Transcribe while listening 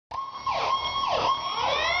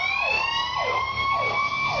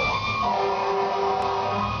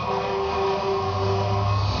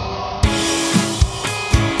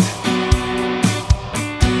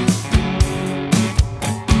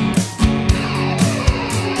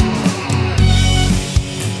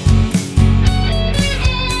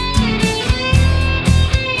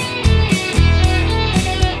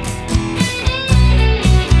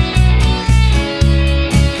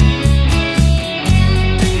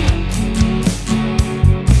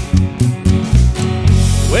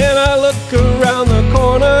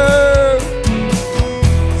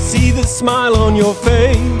smile on your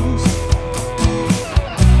face.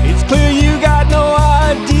 It's clear you got no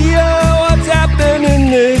idea what's happening in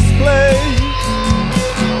this place.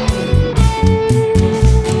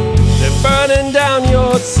 They're burning down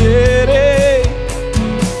your city,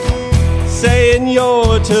 saying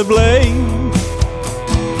you're to blame.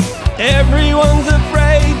 Everyone's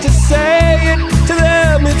afraid to say it, to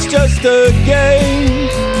them it's just a game.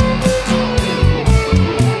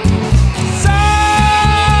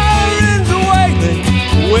 Sirens wailing,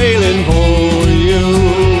 wailing for you.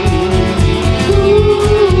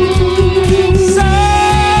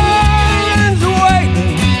 Sirens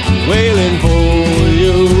wailing, wailing for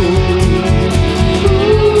you.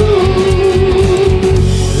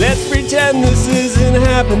 Let's pretend this isn't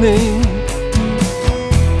happening.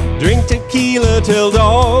 Drink tequila till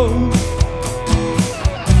dawn.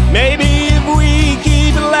 Maybe if we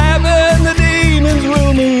keep laughing, the demons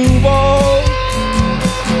will move on.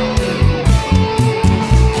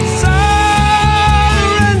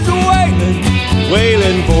 Sirens wailing,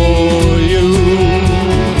 wailing for you.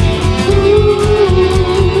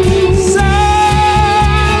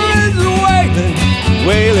 Sirens wailing,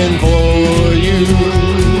 wailing for you.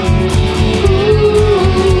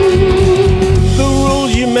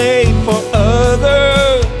 For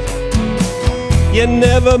others, you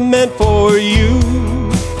never meant for you.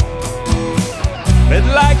 But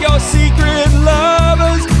like your secret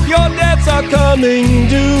lovers, your debts are coming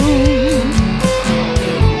due.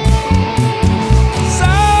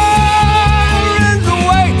 Sirens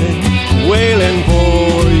wailing, wailing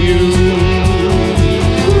for you.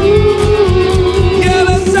 Yeah,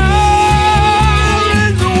 the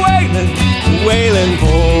sirens wailing, wailing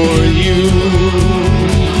for you.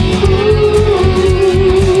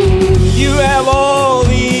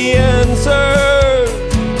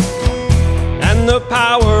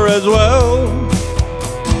 Power as well.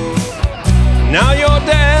 Now you'll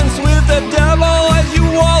dance with the devil as you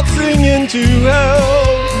waltzing into hell.